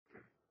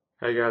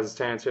Hey guys, it's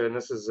Terrence here, and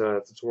this is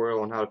a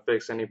tutorial on how to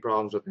fix any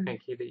problems with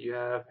Anki that you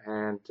have,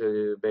 and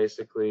to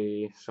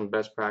basically some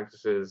best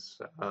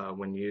practices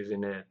when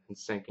using it and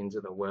syncing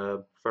to the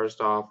web. First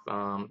off,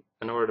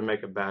 in order to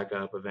make a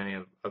backup of any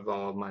of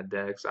all of my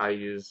decks, I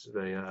use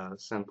the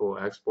simple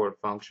export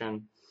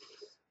function,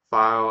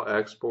 file,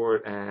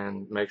 export,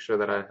 and make sure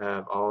that I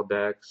have all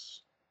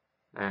decks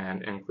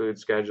and include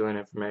scheduling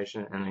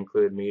information and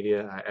include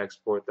media. I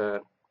export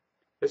that.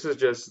 This is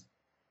just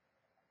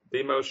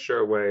the most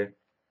sure way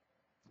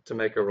to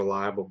make a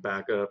reliable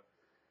backup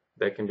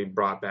that can be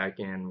brought back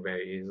in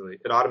very easily.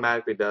 It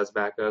automatically does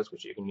backups,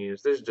 which you can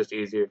use. This is just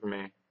easier for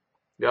me.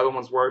 The other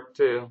ones work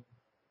too,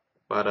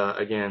 but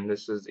again,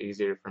 this is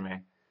easier for me.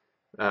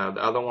 The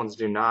other ones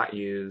do not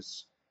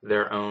use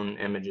their own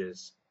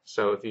images.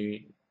 So if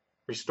you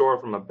restore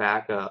from a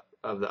backup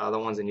of the other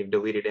ones and you've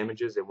deleted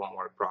images, it won't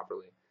work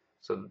properly.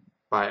 So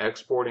by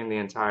exporting the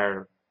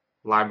entire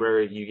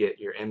library, you get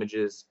your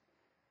images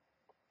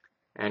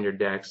and your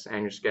decks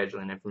and your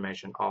scheduling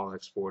information all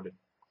exported.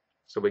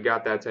 So we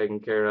got that taken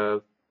care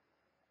of.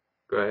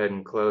 Go ahead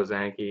and close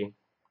Anki.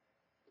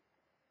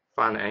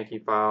 Find the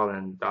Anki file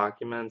in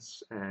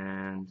Documents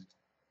and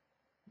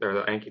or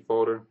the Anki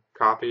folder.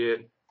 Copy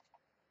it,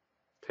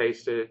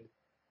 paste it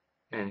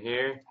in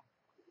here,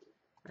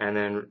 and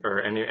then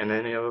in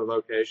any other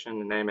location,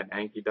 and name it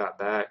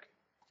anki.bak.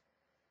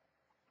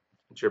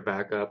 It's your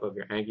backup of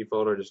your Anki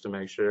folder just to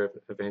make sure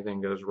if anything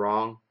goes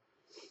wrong.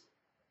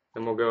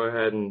 Then we'll go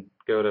ahead and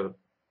go to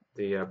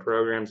the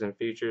programs and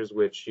features,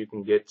 which you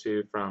can get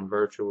to from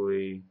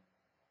virtually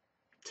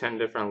 10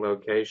 different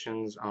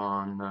locations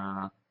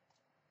on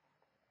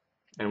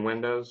in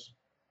Windows.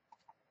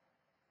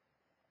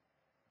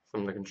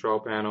 From the control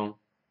panel,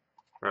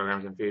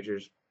 programs and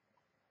features.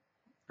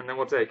 And then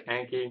we'll take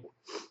Anki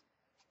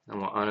and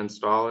we'll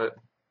uninstall it.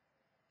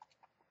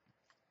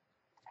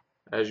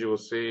 As you will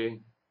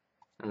see,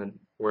 and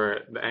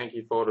where the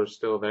Anki folder is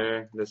still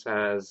there, this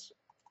has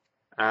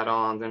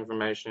add-ons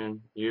information,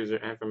 user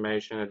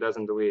information. It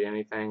doesn't delete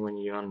anything when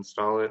you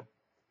uninstall it.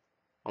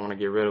 I want to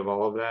get rid of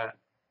all of that.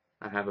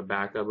 I have a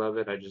backup of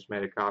it. I just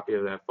made a copy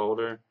of that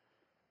folder.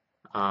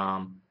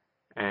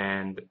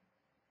 And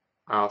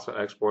I also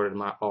exported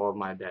all of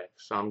my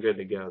decks, so I'm good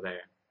to go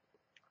there.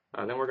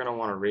 Then we're going to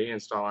want to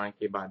reinstall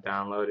Anki by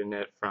downloading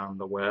it from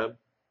the web.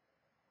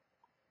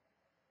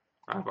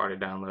 I've already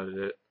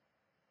downloaded it.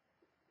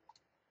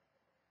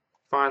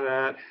 Find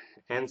that,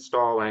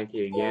 install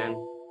Anki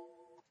again.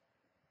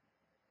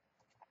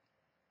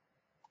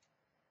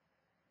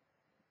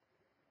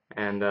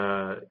 And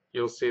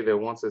you'll see that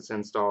once it's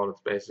installed,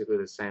 it's basically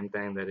the same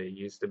thing that it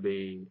used to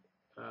be,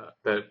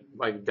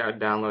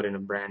 downloading a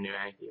brand new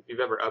Anki. If you've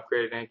ever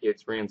upgraded Anki,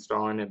 it's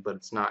reinstalling it, but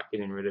it's not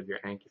getting rid of your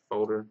Anki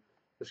folder.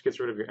 This gets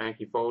rid of your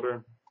Anki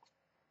folder.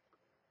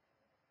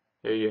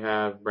 Here you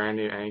have brand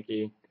new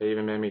Anki. It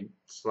even made me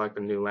select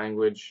a new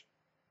language.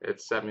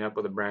 It set me up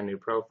with a brand new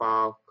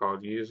profile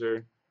called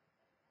user.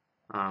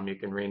 You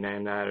can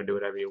rename that or do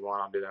whatever you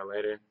want. I'll do that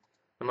later.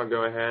 I'm going to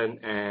go ahead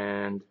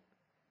and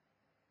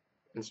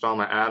install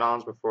my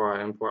add-ons before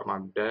I import my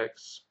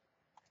decks.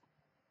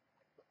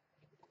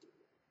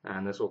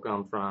 And this will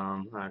come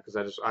from, because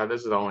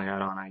this is the only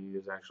add-on I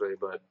use actually,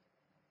 but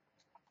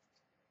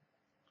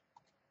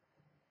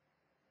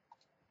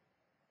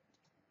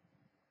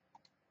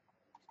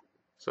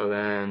so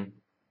then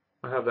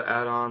I have the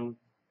add-on.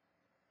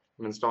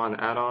 I'm installing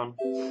the add-on.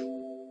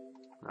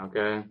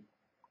 Okay.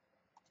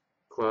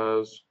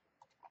 Close.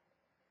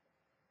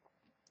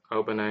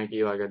 Open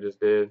Anki like I just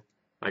did,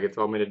 like it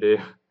told me to do.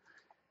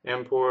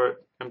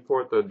 Import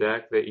the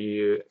deck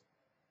the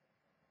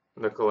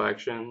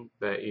collection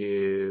that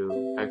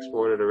you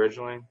exported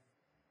originally.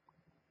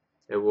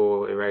 It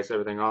will erase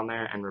everything on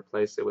there and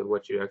replace it with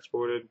what you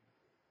exported.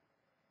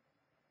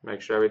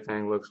 Make sure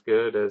everything looks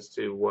good as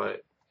to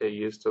what it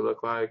used to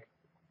look like.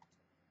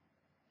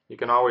 You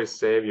can always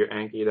save your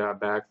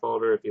anki.bak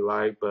folder if you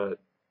like, but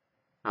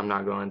I'm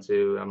not going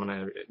to. I'm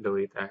going to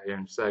delete that here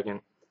in a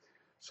second.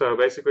 So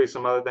basically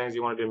some other things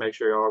you want to do to make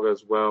sure it all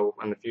goes well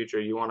in the future.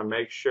 You want to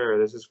make sure,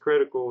 this is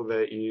critical,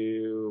 that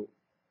you,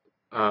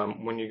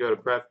 when you go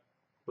to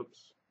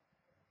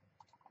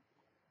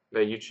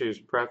that you choose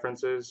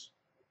preferences,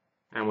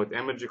 and with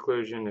image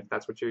occlusion, if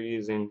that's what you're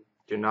using,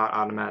 do not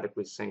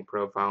automatically sync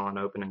profile on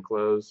open and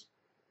close.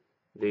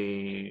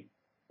 The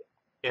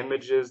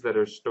images that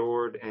are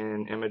stored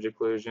in image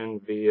occlusion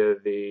via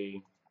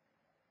the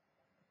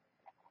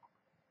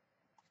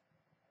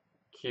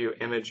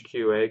image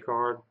QA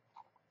card,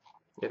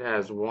 it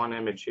has one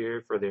image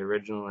here for the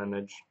original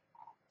image.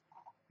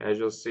 As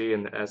you'll see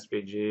in the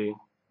SVG,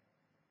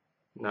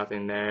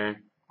 nothing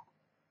there.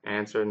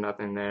 Answer,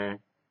 nothing there.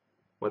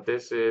 What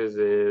this is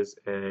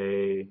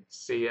a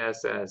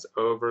CSS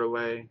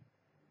overlay,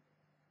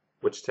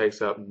 which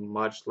takes up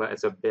much less.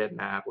 It's a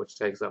bitmap, which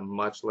takes up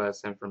much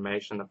less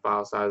information. The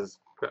file size is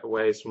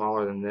way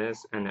smaller than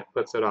this, and it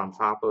puts it on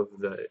top of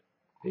the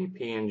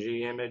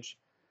PNG image.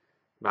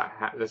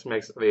 This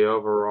makes the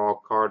overall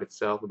card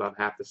itself about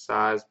half the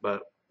size,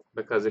 but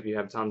because if you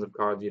have tons of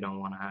cards, you don't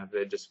want to have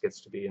it. It just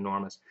gets to be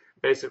enormous.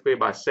 Basically,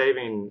 by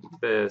saving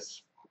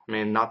this, I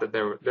mean, not that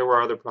there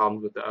were other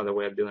problems with the other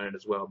way of doing it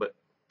as well, but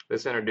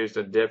this introduced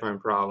a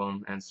different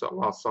problem, and so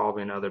while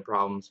solving other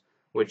problems,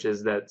 which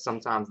is that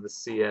sometimes the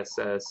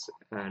CSS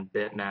and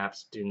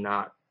bitmaps do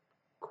not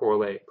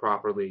correlate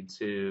properly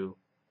to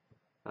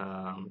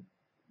um,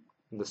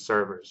 the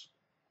servers.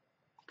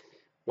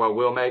 What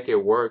will make it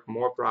work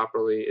more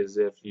properly is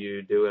if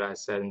you do what I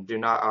said and do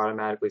not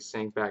automatically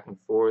sync back and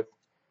forth.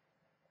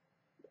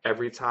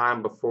 Every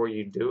time before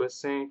you do a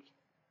sync,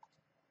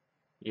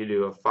 you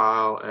do a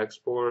file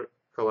export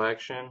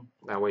collection.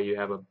 That way you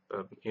have a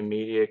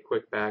immediate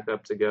quick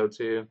backup to go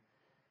to.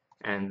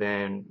 And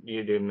then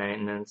you do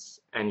maintenance,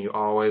 and you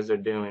always are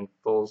doing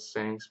full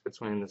syncs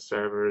between the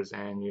servers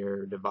and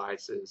your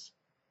devices.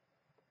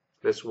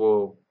 This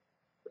will,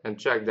 and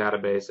check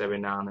database every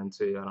now and then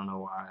too. I don't know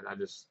why. I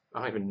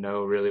don't even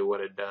know really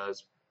what it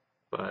does,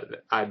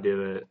 but I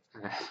do it.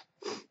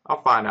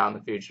 I'll find out in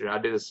the future. I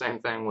do the same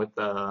thing with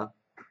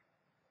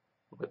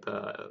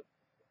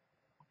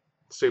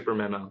super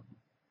memo,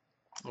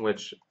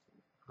 which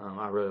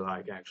I really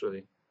like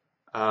actually.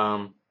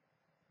 Um,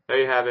 there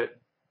you have it.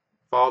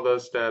 Follow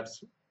those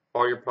steps.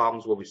 All your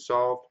problems will be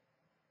solved.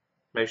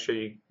 Make sure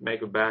you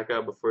make a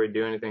backup before you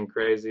do anything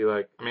crazy.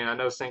 Like, I mean, I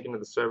know syncing to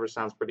the server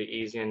sounds pretty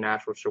easy and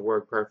natural, should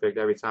work perfect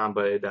every time,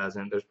 but it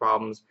doesn't. There's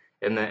problems.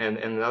 And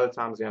the other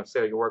times, you know,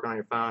 say you're working on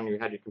your phone, you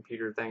had your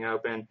computer thing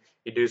open,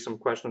 you do some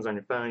questions on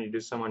your phone, you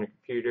do some on your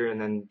computer, and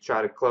then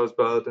try to close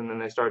both, and then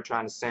they start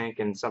trying to sync,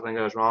 and something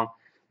goes wrong.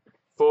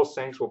 Full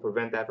syncs will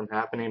prevent that from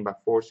happening by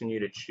forcing you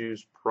to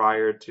choose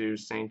prior to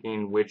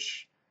syncing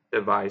which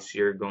device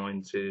you're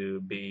going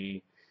to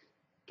be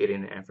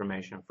getting the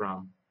information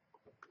from.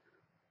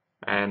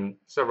 And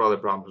several other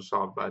problems are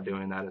solved by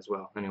doing that as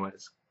well.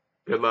 Anyways,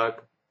 good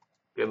luck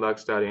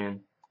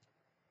studying,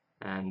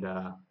 and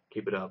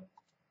keep it up.